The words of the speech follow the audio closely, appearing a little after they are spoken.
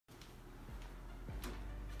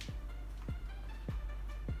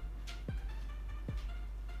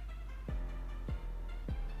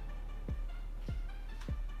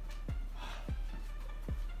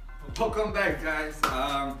Welcome back, guys.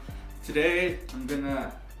 Today I'm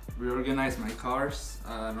gonna reorganize my cars.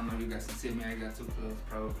 I don't know if you guys can see me, I got too close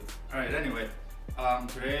probably. Alright, anyway,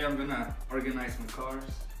 today I'm gonna organize my cars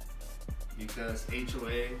because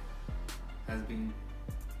HOA has been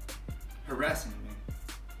harassing me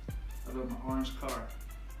about my orange car,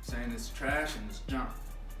 saying it's trash and it's junk.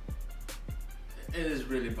 It is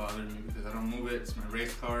really bothering me because I don't move it. It's my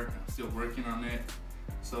race car. I'm still working on it.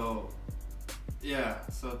 So yeah,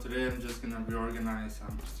 so today I'm just gonna reorganize.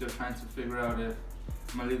 I'm still trying to figure out if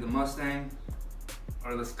I'm gonna leave the Mustang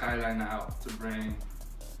or the Skyline out to bring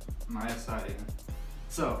my SI in.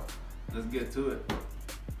 So let's get to it.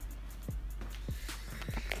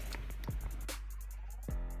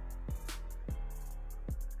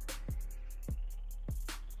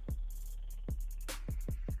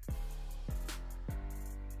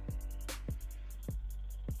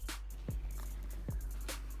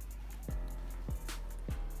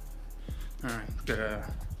 Alright, gotta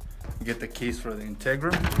get the keys for the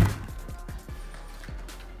Integra,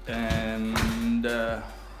 and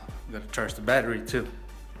gotta charge the battery too.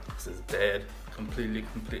 This is dead, completely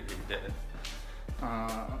dead.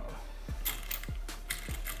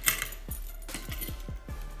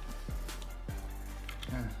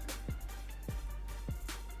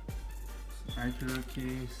 Acura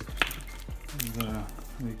keys,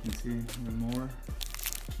 and you can see the more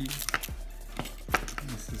keys.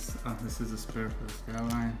 This is a spare for the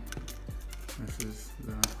Skyline. This is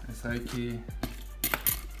the SI key.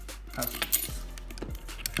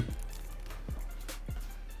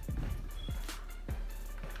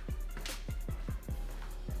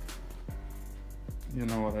 You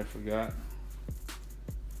know what I forgot?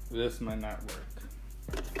 This might not work.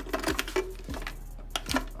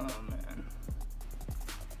 Oh man.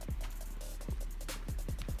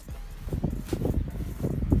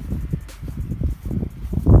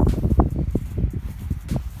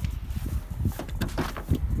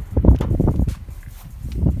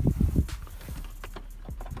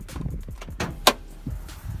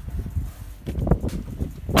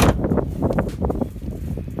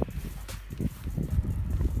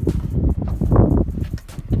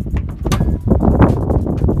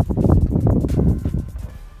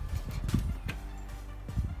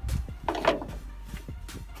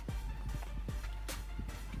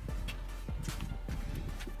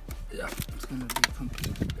 Yeah, it's gonna be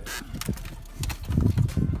completely dead.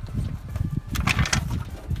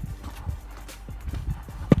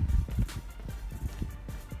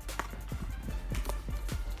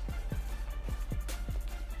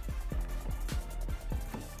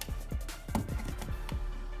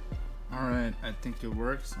 Alright, I think it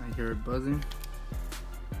works. I hear it buzzing.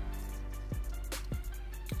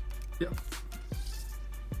 Yep.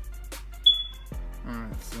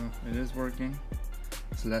 Alright, so it is working.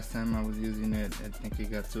 So last time I was using it, I think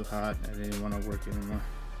it got too hot. I didn't want to work anymore.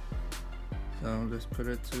 So let's put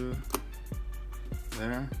it to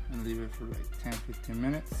there and leave it for like 10-15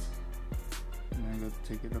 minutes. And then go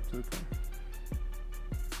take it up to the car.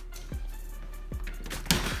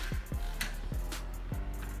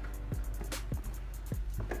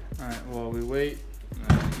 Alright, while we wait,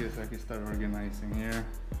 I guess I can start organizing here.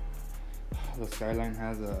 The Skyline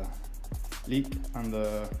has a leak on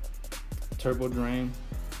the turbo drain.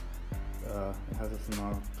 It has a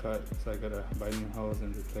small cut, so I gotta buy new hose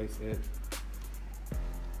and replace it.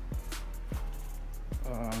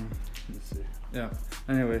 Let's see. Yeah.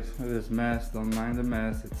 Anyways, this mess, don't mind the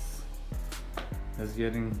mess. It's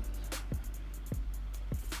getting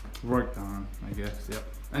worked on, I guess. Yep.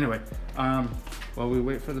 Anyway, while we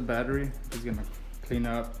wait for the battery, just gonna clean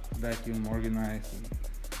up, vacuum, organize, and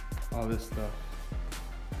all this stuff.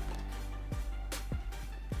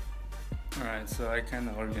 Alright, so I kind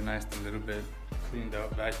of organized a little bit, cleaned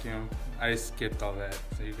up, vacuum. I skipped all that,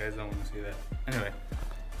 so you guys don't want to see that. Anyway,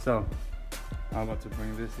 so I'm about to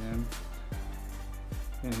bring this in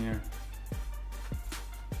here.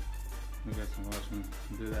 You guys can watch me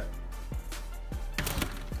do that.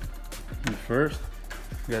 And first,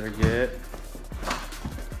 gotta get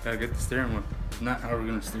the steering wheel. If not, how are we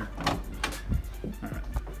gonna steer? Alright.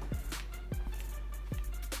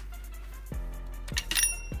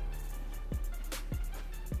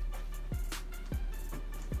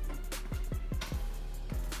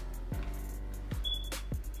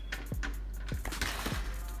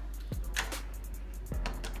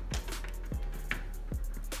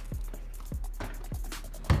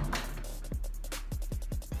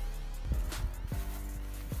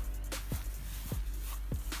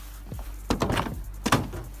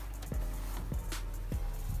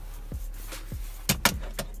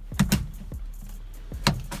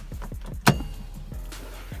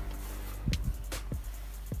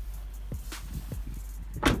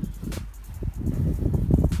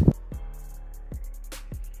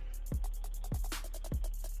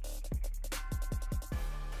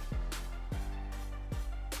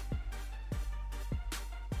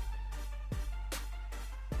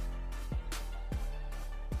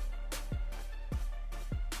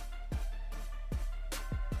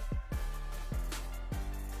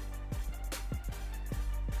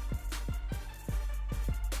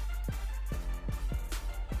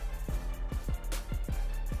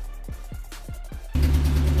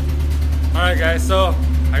 Alright guys, so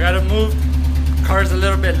I gotta move. Car's a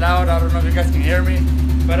little bit loud, I don't know if you guys can hear me.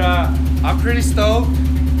 But I'm pretty stoked.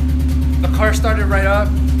 The car started right up.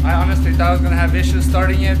 I honestly thought I was gonna have issues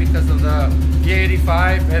starting it because of the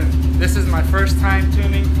E85, and this is my first time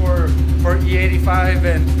tuning for E85,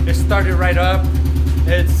 and it started right up.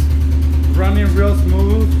 It's running real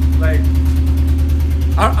smooth. Like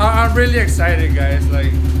I'm really excited, guys.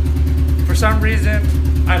 Like for some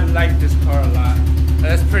reason I like this car a lot.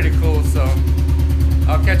 That's pretty cool. So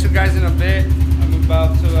I'll catch you guys in a bit. I'm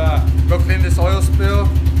about to go clean this oil spill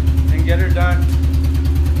and get her done.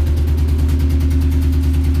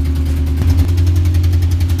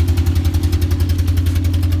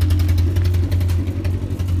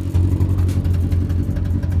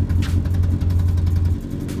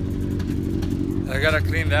 I gotta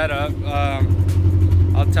clean that up.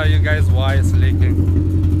 I'll tell you guys why it's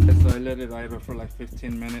leaking. So I let it idle for like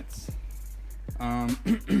 15 minutes.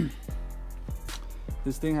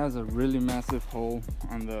 This thing has a really massive hole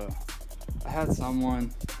on the... I had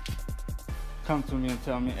someone come to me and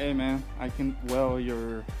tell me, hey man, I can weld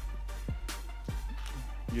your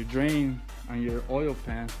drain on your oil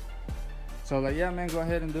pan. So I was like, yeah man, go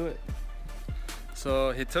ahead and do it.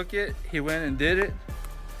 So he took it, he went and did it.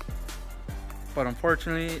 But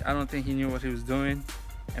unfortunately, I don't think he knew what he was doing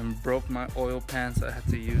and broke my oil pan, so I had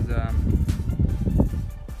to use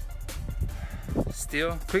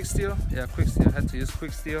steel, quick steel. Yeah, quick steel. I had to use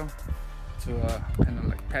quick steel to kind of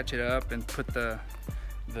like patch it up and put the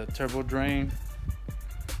turbo drain,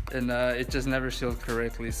 and it just never sealed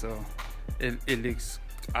correctly, so it leaks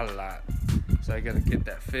a lot. So I gotta get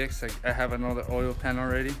that fixed. I have another oil pan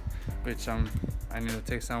already, which I need to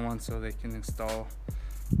take someone so they can install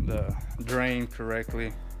the drain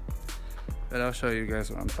correctly. But I'll show you guys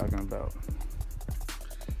what I'm talking about.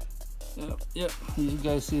 Yep. You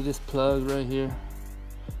guys see this plug right here?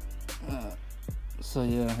 So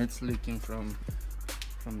yeah, it's leaking from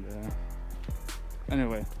there.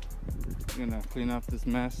 Anyway, I'm gonna clean up this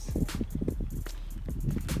mess.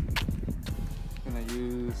 Gonna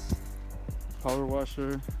use power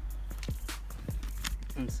washer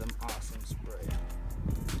and some awesome spray.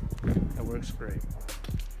 That works great.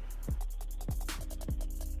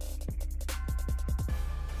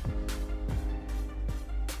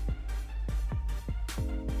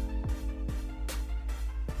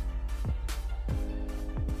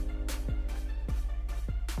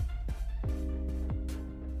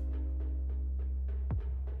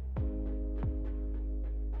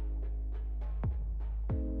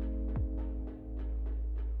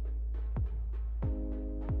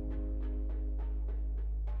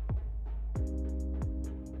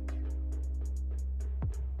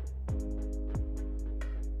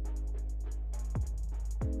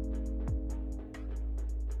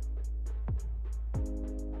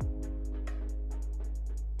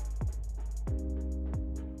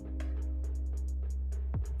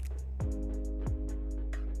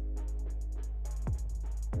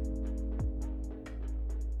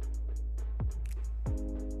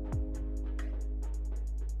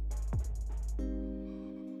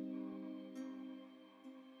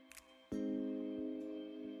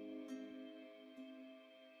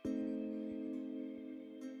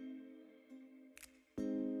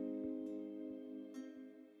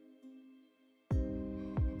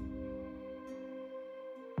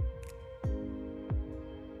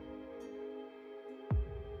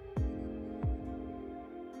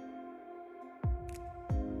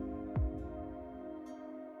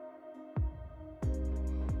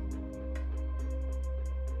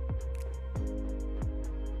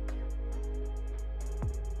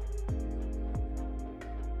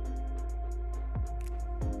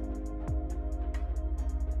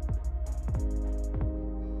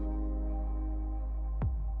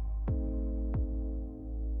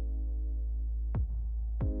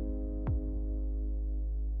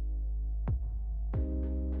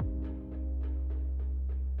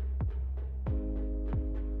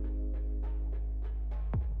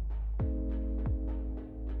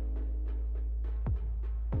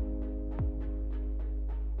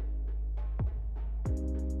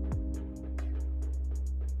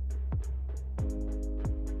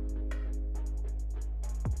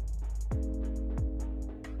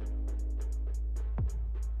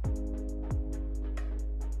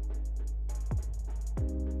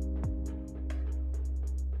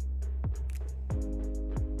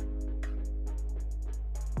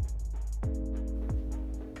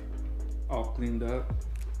 All cleaned up.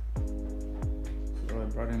 So I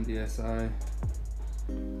brought in the SI,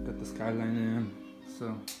 got the Skyline in,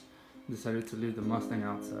 so decided to leave the Mustang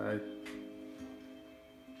outside.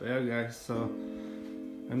 But yeah guys, so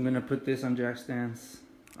I'm gonna put this on jack stands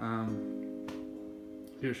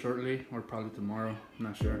here shortly, or probably tomorrow, I'm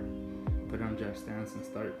not sure. Put it on jack stands and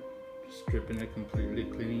start stripping it completely,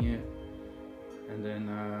 cleaning it, and then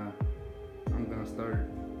I'm gonna start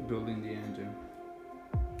building the engine.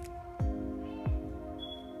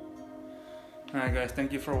 Alright guys,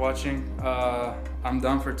 thank you for watching. I'm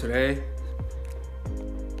done for today.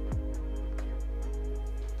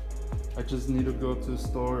 I just need to go to the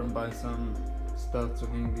store and buy some stuff to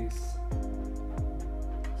hang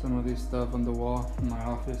some of these stuff on the wall in my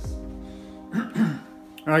office.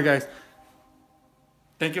 Alright guys,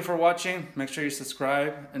 thank you for watching. Make sure you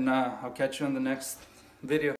subscribe, and I'll catch you on the next video.